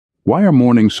Why are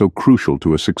mornings so crucial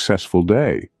to a successful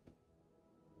day?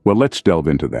 Well, let's delve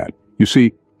into that. You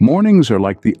see, mornings are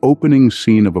like the opening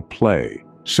scene of a play,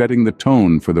 setting the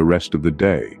tone for the rest of the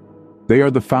day. They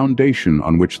are the foundation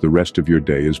on which the rest of your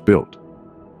day is built.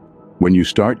 When you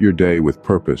start your day with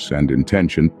purpose and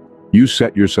intention, you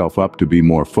set yourself up to be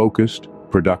more focused,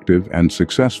 productive, and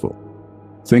successful.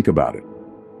 Think about it.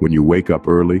 When you wake up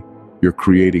early, you're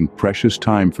creating precious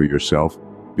time for yourself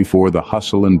before the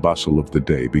hustle and bustle of the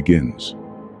day begins.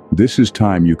 This is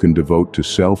time you can devote to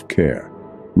self-care,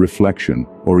 reflection,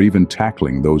 or even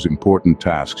tackling those important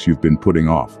tasks you've been putting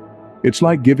off. It's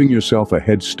like giving yourself a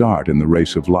head start in the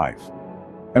race of life.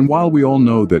 And while we all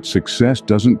know that success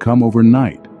doesn't come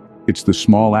overnight, it's the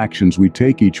small actions we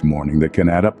take each morning that can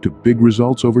add up to big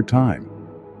results over time.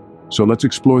 So let's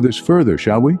explore this further,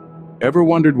 shall we? Ever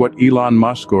wondered what Elon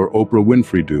Musk or Oprah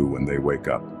Winfrey do when they wake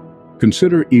up?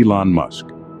 Consider Elon Musk,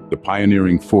 the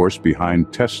pioneering force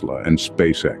behind Tesla and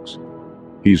SpaceX.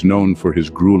 He's known for his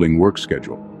grueling work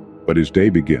schedule, but his day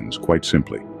begins quite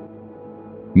simply.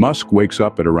 Musk wakes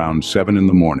up at around 7 in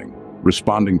the morning,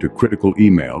 responding to critical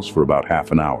emails for about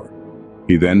half an hour.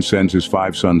 He then sends his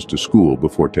 5 sons to school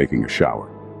before taking a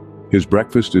shower. His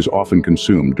breakfast is often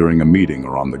consumed during a meeting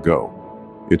or on the go.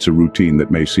 It's a routine that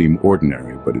may seem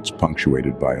ordinary, but it's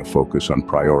punctuated by a focus on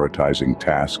prioritizing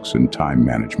tasks and time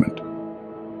management.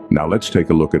 Now let's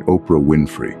take a look at Oprah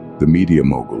Winfrey, the media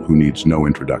mogul who needs no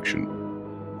introduction.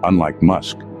 Unlike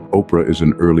Musk, Oprah is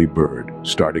an early bird,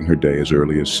 starting her day as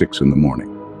early as 6 in the morning.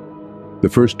 The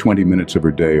first 20 minutes of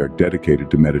her day are dedicated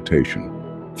to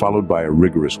meditation, followed by a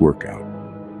rigorous workout.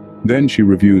 Then she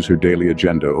reviews her daily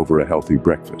agenda over a healthy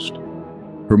breakfast.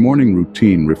 Her morning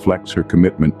routine reflects her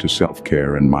commitment to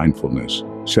self-care and mindfulness,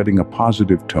 setting a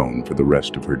positive tone for the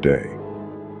rest of her day.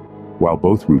 While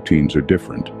both routines are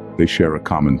different, they share a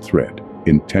common thread: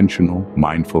 intentional,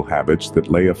 mindful habits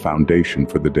that lay a foundation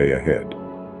for the day ahead.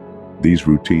 These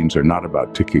routines are not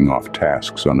about ticking off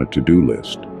tasks on a to-do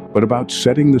list, but about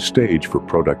setting the stage for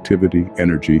productivity,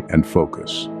 energy, and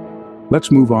focus. Let's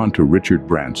move on to Richard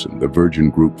Branson, the Virgin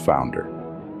Group founder.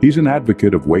 He's an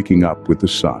advocate of waking up with the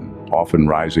sun, often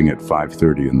rising at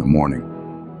 5:30 in the morning.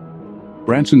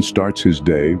 Branson starts his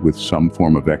day with some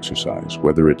form of exercise,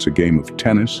 whether it's a game of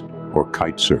tennis or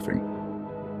kite surfing.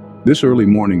 This early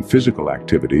morning physical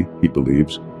activity, he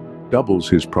believes, doubles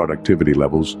his productivity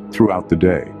levels throughout the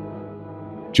day.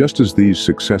 Just as these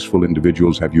successful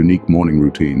individuals have unique morning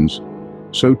routines,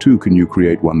 so too can you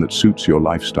create one that suits your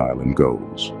lifestyle and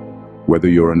goals. Whether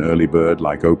you're an early bird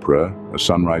like Oprah, a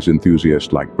sunrise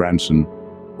enthusiast like Branson,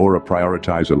 or a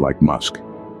prioritizer like Musk,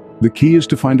 the key is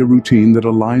to find a routine that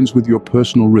aligns with your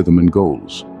personal rhythm and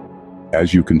goals.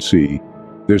 As you can see,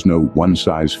 there's no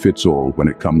one-size-fits-all when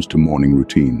it comes to morning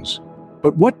routines.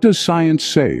 But what does science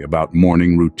say about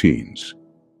morning routines?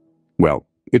 Well,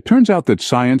 it turns out that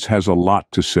science has a lot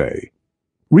to say.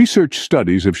 Research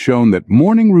studies have shown that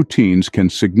morning routines can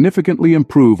significantly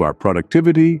improve our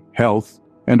productivity, health,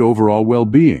 and overall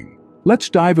well-being. Let's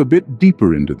dive a bit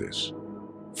deeper into this.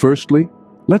 Firstly,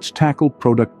 let's tackle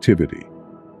productivity.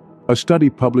 A study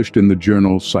published in the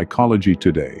journal Psychology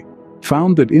Today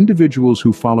found that individuals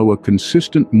who follow a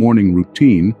consistent morning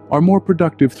routine are more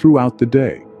productive throughout the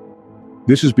day.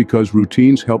 This is because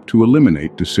routines help to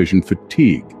eliminate decision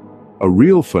fatigue, a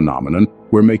real phenomenon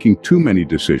where making too many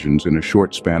decisions in a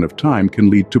short span of time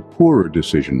can lead to poorer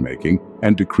decision-making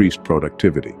and decreased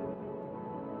productivity.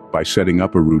 By setting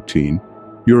up a routine,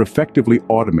 you're effectively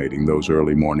automating those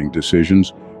early morning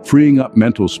decisions, freeing up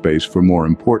mental space for more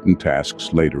important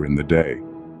tasks later in the day.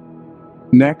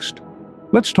 Next,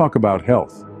 let's talk about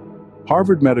health.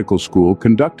 Harvard Medical School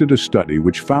conducted a study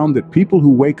which found that people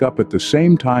who wake up at the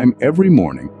same time every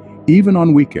morning, even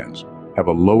on weekends, have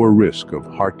a lower risk of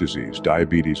heart disease,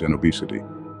 diabetes, and obesity.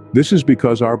 This is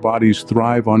because our bodies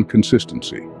thrive on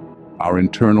consistency. Our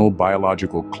internal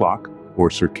biological clock, or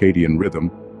circadian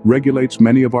rhythm, regulates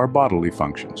many of our bodily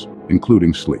functions,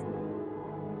 including sleep.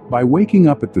 By waking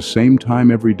up at the same time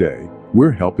every day,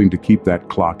 we're helping to keep that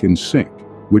clock in sync,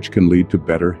 which can lead to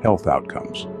better health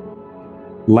outcomes.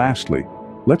 Lastly,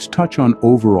 let's touch on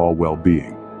overall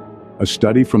well-being. A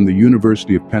study from the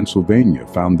University of Pennsylvania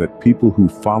found that people who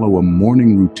follow a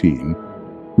morning routine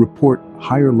report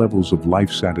higher levels of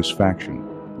life satisfaction,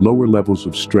 lower levels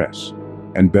of stress,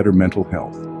 and better mental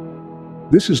health.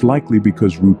 This is likely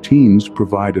because routines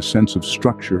provide a sense of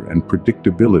structure and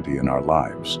predictability in our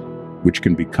lives, which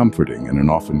can be comforting in an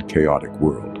often chaotic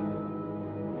world.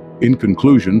 In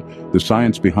conclusion, the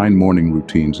science behind morning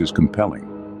routines is compelling.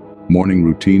 Morning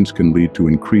routines can lead to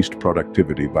increased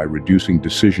productivity by reducing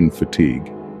decision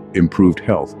fatigue, improved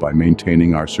health by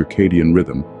maintaining our circadian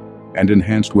rhythm, and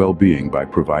enhanced well-being by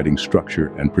providing structure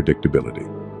and predictability.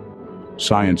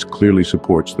 Science clearly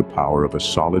supports the power of a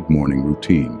solid morning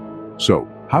routine. So,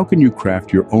 how can you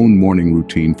craft your own morning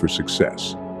routine for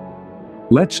success?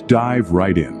 Let's dive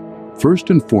right in. First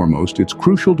and foremost, it's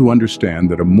crucial to understand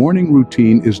that a morning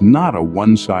routine is not a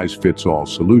one-size-fits-all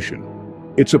solution.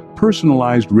 It's a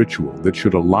personalized ritual that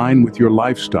should align with your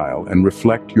lifestyle and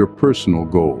reflect your personal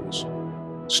goals.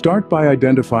 Start by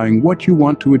identifying what you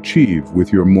want to achieve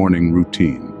with your morning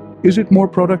routine. Is it more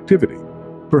productivity?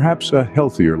 Perhaps a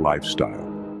healthier lifestyle?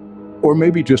 Or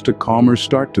maybe just a calmer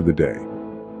start to the day?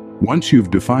 Once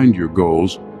you've defined your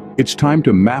goals, it's time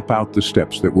to map out the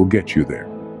steps that will get you there.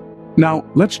 Now,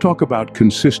 let's talk about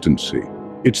consistency.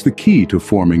 It's the key to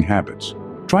forming habits.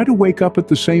 Try to wake up at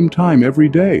the same time every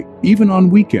day, even on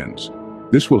weekends.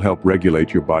 This will help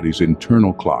regulate your body's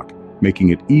internal clock, making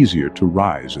it easier to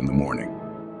rise in the morning.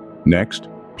 Next,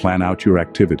 plan out your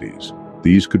activities.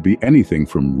 These could be anything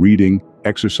from reading,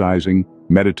 exercising,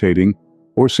 meditating,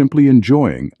 or simply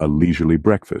enjoying a leisurely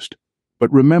breakfast.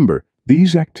 But remember,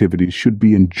 these activities should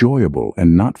be enjoyable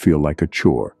and not feel like a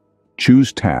chore.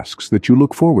 Choose tasks that you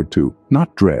look forward to,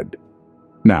 not dread.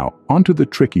 Now, onto the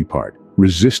tricky part,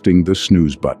 resisting the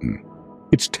snooze button.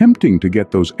 It's tempting to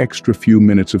get those extra few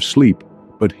minutes of sleep,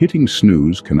 but hitting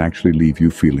snooze can actually leave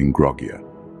you feeling groggier.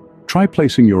 Try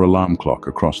placing your alarm clock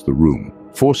across the room,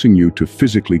 forcing you to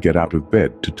physically get out of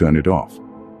bed to turn it off.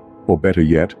 Or better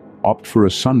yet, opt for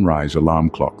a sunrise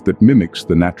alarm clock that mimics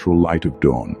the natural light of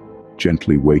dawn,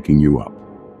 gently waking you up.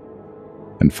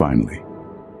 And finally,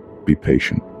 be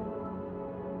patient.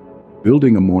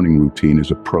 Building a morning routine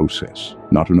is a process,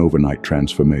 not an overnight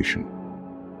transformation.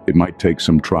 It might take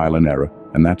some trial and error,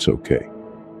 and that's okay.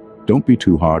 Don't be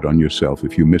too hard on yourself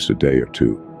if you miss a day or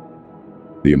two.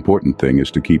 The important thing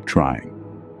is to keep trying.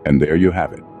 And there you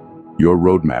have it, your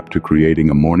roadmap to creating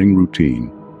a morning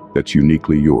routine that's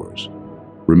uniquely yours.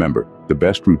 Remember, the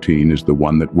best routine is the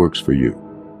one that works for you.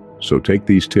 So take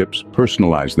these tips,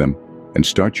 personalize them, and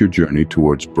start your journey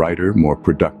towards brighter, more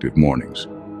productive mornings.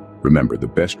 Remember, the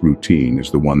best routine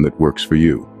is the one that works for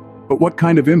you. But what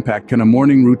kind of impact can a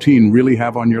morning routine really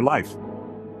have on your life?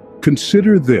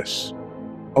 Consider this.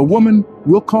 A woman,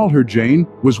 we'll call her Jane,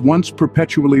 was once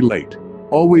perpetually late,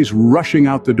 always rushing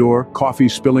out the door, coffee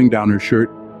spilling down her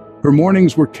shirt. Her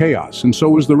mornings were chaos, and so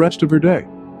was the rest of her day.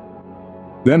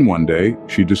 Then one day,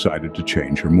 she decided to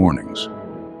change her mornings.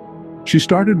 She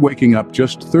started waking up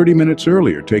just 30 minutes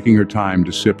earlier, taking her time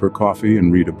to sip her coffee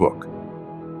and read a book.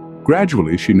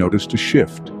 Gradually, she noticed a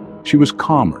shift. She was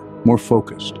calmer, more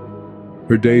focused.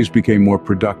 Her days became more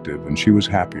productive, and she was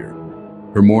happier.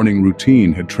 Her morning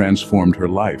routine had transformed her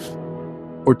life.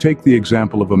 Or take the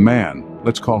example of a man,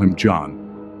 let's call him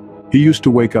John. He used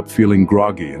to wake up feeling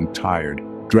groggy and tired,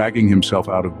 dragging himself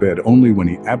out of bed only when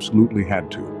he absolutely had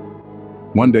to.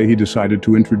 One day he decided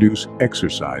to introduce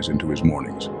exercise into his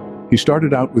mornings. He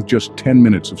started out with just 10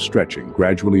 minutes of stretching,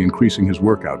 gradually increasing his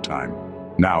workout time.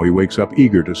 Now he wakes up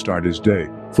eager to start his day,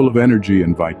 full of energy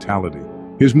and vitality.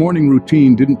 His morning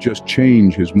routine didn't just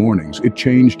change his mornings, it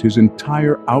changed his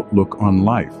entire outlook on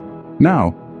life.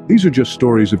 Now, these are just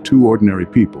stories of two ordinary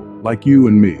people, like you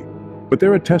and me, but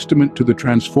they're a testament to the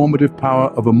transformative power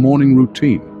of a morning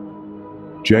routine.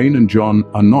 Jane and John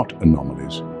are not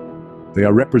anomalies. They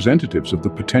are representatives of the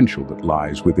potential that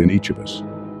lies within each of us.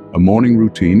 A morning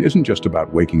routine isn't just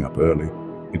about waking up early.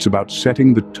 It's about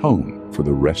setting the tone for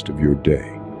the rest of your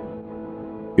day.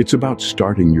 It's about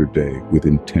starting your day with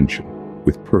intention,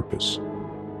 with purpose.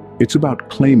 It's about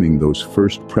claiming those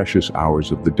first precious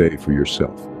hours of the day for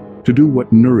yourself, to do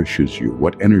what nourishes you,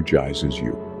 what energizes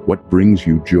you, what brings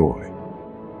you joy.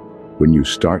 When you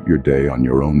start your day on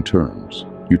your own terms,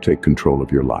 you take control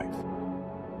of your life.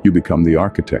 You become the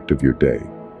architect of your day,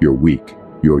 your week,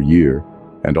 your year,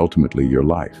 and ultimately your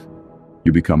life.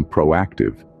 You become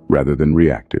proactive rather than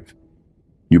reactive.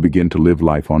 You begin to live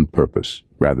life on purpose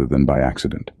rather than by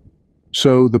accident.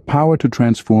 So the power to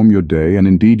transform your day and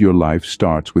indeed your life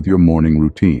starts with your morning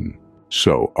routine.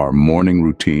 So are morning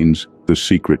routines the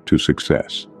secret to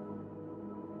success?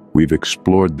 We've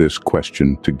explored this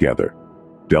question together,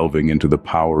 delving into the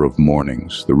power of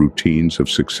mornings, the routines of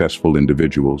successful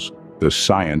individuals, the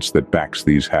science that backs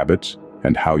these habits,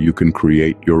 and how you can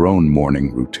create your own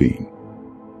morning routine.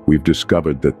 We've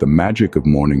discovered that the magic of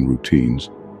morning routines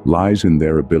lies in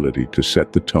their ability to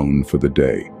set the tone for the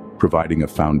day, providing a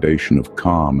foundation of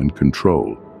calm and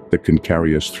control that can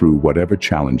carry us through whatever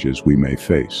challenges we may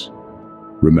face.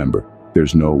 Remember,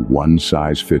 there's no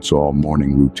one-size-fits-all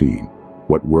morning routine.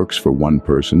 What works for one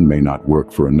person may not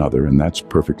work for another, and that's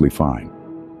perfectly fine.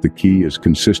 The key is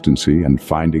consistency and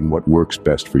finding what works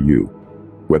best for you.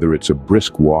 Whether it's a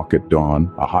brisk walk at dawn,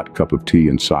 a hot cup of tea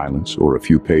in silence, or a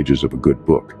few pages of a good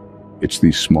book, it's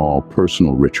these small,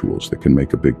 personal rituals that can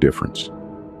make a big difference.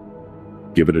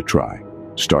 Give it a try.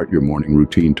 Start your morning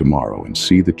routine tomorrow and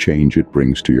see the change it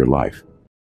brings to your life.